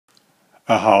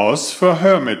A House for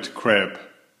Hermit Crab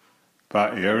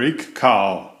by Eric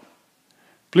Carle.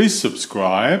 Please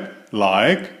subscribe,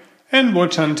 like and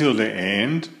watch until the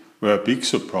end, where a big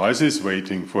surprise is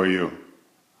waiting for you.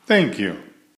 Thank you.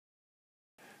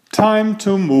 "Time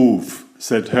to move,"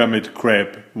 said Hermit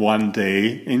Crab one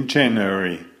day in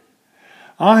January.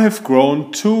 "I have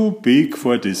grown too big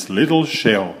for this little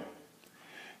shell."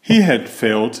 He had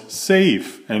felt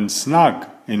safe and snug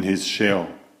in his shell,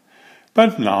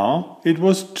 but now it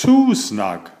was too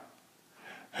snug.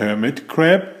 Hermit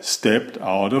Crab stepped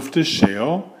out of the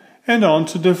shell and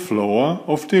onto the floor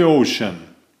of the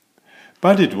ocean.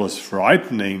 But it was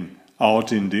frightening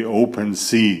out in the open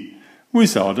sea,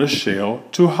 without a shell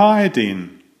to hide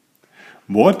in.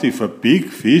 "What if a big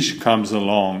fish comes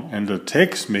along and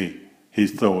attacks me?" he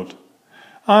thought.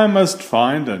 "I must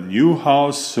find a new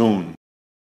house soon."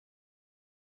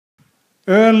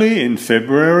 Early in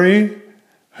February,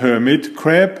 Hermit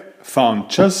Crab found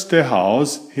just the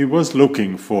house he was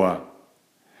looking for.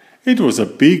 It was a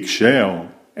big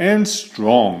shell and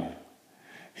strong.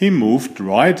 He moved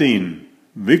right in,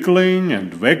 wiggling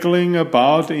and waggling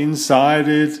about inside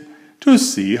it to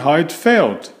see how it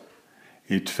felt.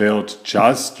 It felt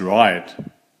just right.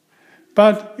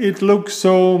 But it looked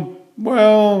so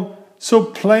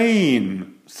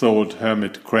plain, thought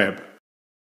Hermit Crab.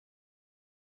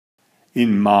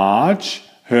 In March,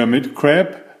 Hermit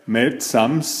Crab met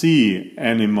some sea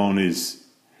anemones.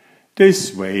 They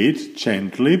swayed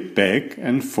gently back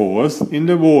and forth in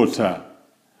the water.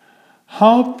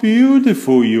 "How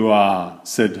beautiful you are,"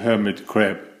 said Hermit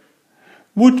Crab.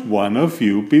 "Would one of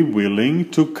you be willing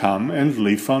to come and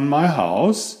live on my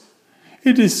house?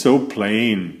 It is so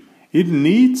plain, it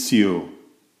needs you."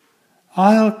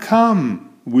 "I'll come,"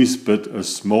 whispered a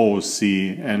small sea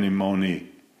anemone.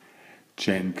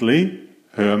 Gently,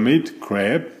 Hermit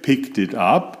Crab picked it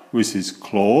up with his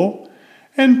claw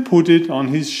and put it on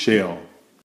his shell.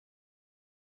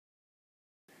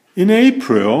 In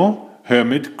April,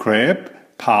 Hermit Crab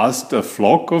passed a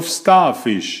flock of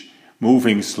starfish,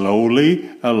 moving slowly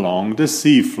along the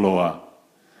seafloor.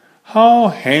 "How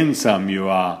handsome you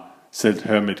are," said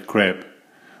Hermit Crab.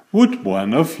 "Would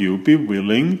one of you be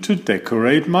willing to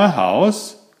decorate my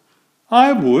house?"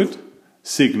 "I would,"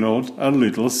 signaled a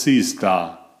little sea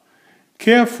star.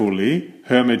 Carefully,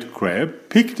 Hermit Crab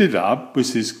picked it up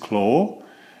with his claw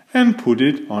and put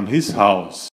it on his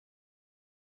house.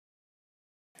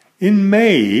 In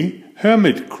May,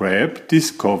 Hermit Crab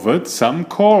discovered some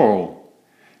coral.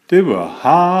 They were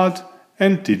hard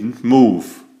and didn't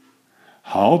move.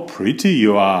 "How pretty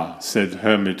you are," said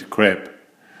Hermit Crab.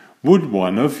 "Would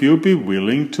one of you be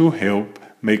willing to help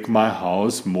make my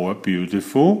house more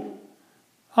beautiful?"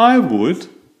 "I would,"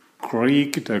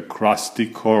 creaked a crusty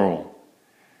coral.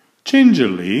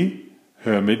 Gingerly,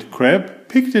 Hermit Crab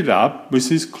picked it up with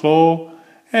his claw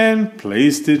and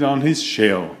placed it on his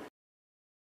shell.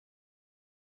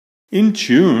 In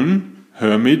June,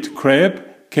 Hermit Crab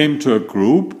came to a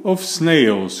group of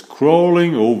snails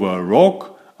crawling over a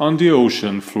rock on the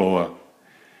ocean floor.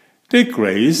 They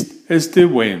grazed as they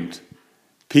went,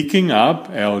 picking up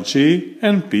algae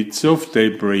and bits of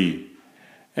debris,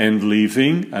 and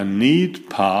leaving a neat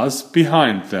path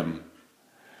behind them.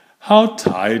 "How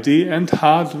tidy and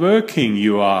hard-working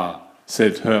you are,"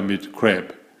 said Hermit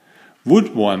Crab.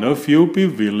 "Would one of you be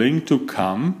willing to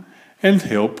come and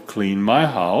help clean my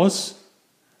house?"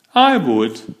 "I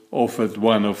would," offered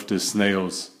one of the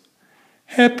snails.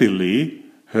 Happily,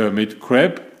 Hermit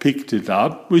Crab picked it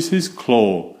up with his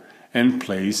claw and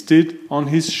placed it on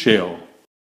his shell.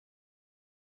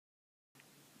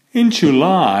 In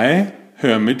July,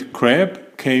 Hermit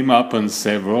Crab came upon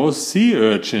several sea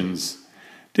urchins.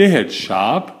 They had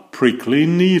sharp, prickly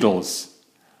needles.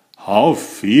 "How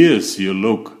fierce you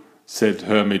look," said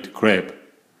Hermit Crab.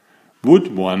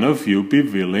 "Would one of you be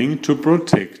willing to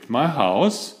protect my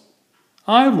house?"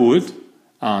 "I would,"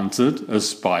 answered a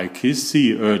spiky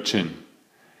sea urchin.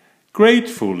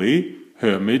 Gratefully,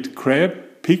 Hermit Crab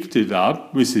picked it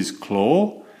up with his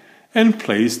claw and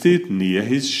placed it near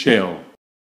his shell.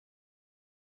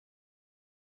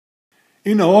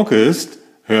 In August,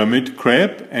 Hermit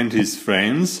Crab and his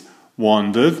friends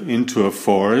wandered into a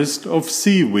forest of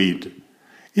seaweed.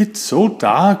 "It's so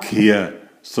dark here,"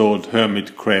 thought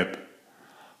Hermit Crab.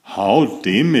 "How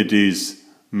dim it is,"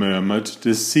 murmured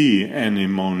the sea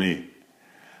anemone.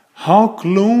 "How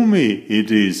gloomy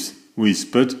it is,"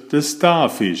 whispered the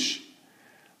starfish.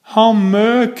 "How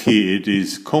murky it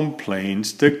is," complained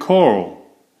the coral.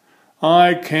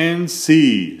 "I can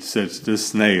see," said the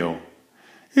snail.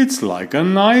 "It's like a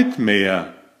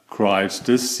nightmare," cried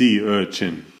the sea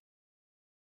urchin.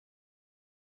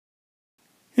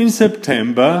 In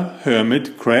September,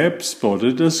 Hermit Crab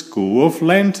spotted a school of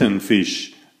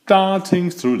lanternfish darting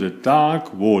through the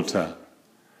dark water.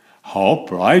 "How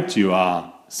bright you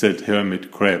are," said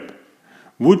Hermit Crab.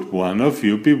 "Would one of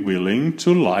you be willing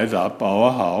to light up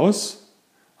our house?"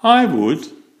 "I would,"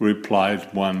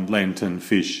 replied one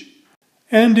lanternfish,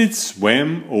 and it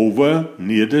swam over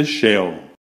near the shell.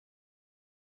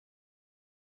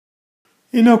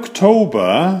 In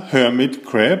October, Hermit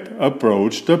Crab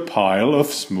approached a pile of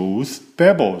smooth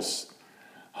pebbles.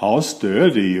 "How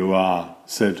sturdy you are,"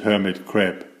 said Hermit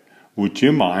Crab. "Would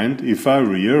you mind if I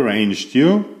rearranged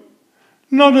you?"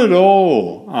 "Not at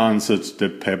all," answered the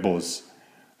pebbles.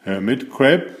 Hermit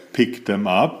Crab picked them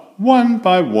up one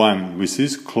by one with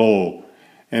his claw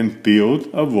and built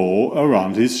a wall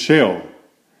around his shell.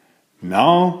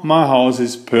 "Now my house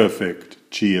is perfect,"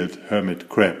 cheered Hermit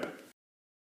Crab.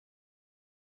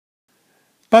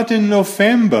 But in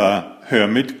November,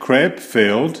 Hermit Crab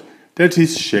felt that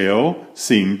his shell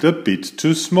seemed a bit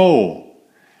too small.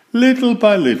 Little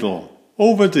by little,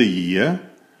 over the year,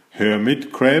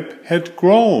 Hermit Crab had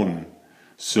grown.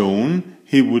 Soon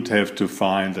he would have to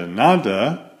find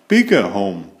another, bigger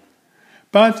home.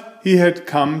 But he had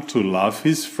come to love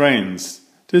his friends,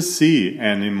 the sea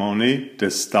anemone,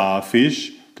 the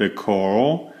starfish, the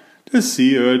coral, the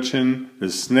sea urchin, the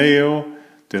snail,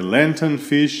 the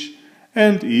lanternfish,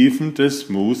 and even the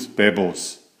smooth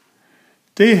pebbles.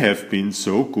 "They have been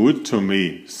so good to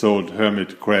me," thought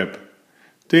Hermit Crab.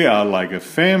 "They are like a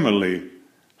family.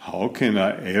 How can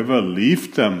I ever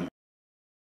leave them?"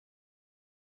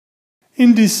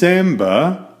 In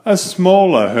December, a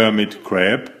smaller hermit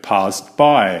crab passed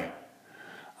by.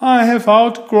 "I have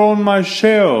outgrown my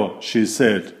shell," she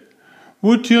said.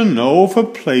 "Would you know of a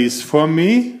place for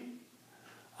me?"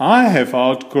 "I have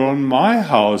outgrown my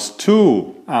house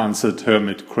too," answered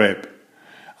Hermit Crab.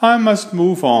 "I must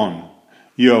move on.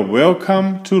 You are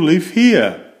welcome to live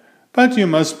here, but you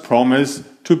must promise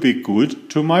to be good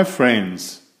to my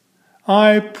friends."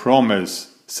 "I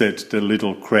promise," said the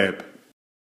little crab.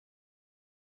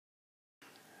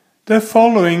 The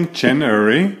following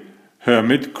January,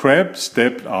 Hermit Crab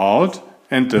stepped out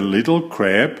and the little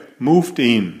crab moved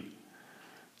in.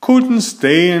 "Couldn't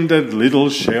stay in that little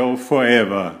shell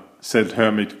forever," said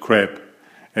Hermit Crab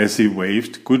as he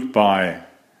waved goodbye.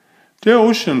 The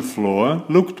ocean floor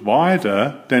looked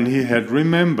wider than he had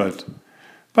remembered,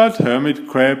 but Hermit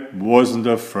Crab wasn't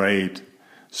afraid.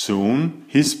 Soon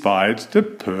he spied the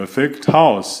perfect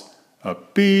house, a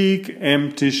big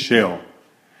empty shell.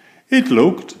 It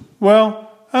looked,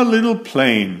 well, a little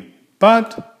plain,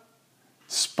 but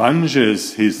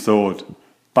sponges, he thought,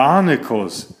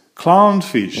 barnacles,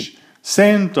 clownfish,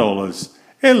 sand dollars,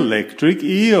 electric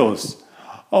eels.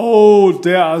 Oh,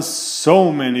 there are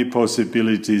so many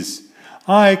possibilities.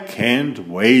 I can't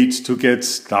wait to get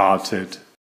started.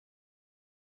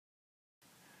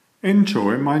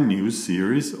 Enjoy my new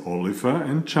series Oliver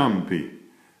and Jumpy.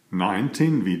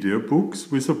 19 video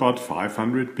books with about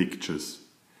 500 pictures.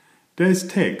 There is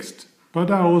text,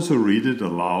 but I also read it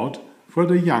aloud for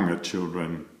the younger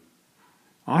children.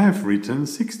 I have written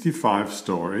 65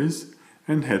 stories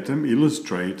and had them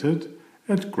illustrated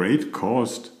at great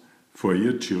cost for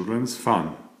your children's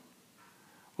fun.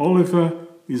 Oliver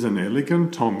is an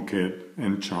elegant tomcat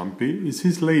and Jumpy is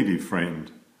his lady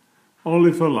friend.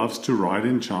 Oliver loves to ride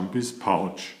in Jumpy's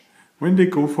pouch when they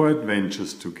go for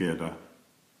adventures together.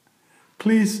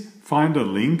 Please find a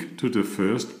link to the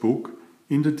first book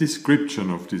in the description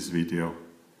of this video.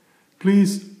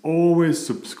 Please always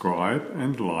subscribe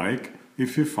and like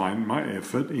if you find my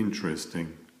effort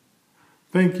interesting.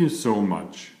 Thank you so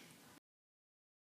much.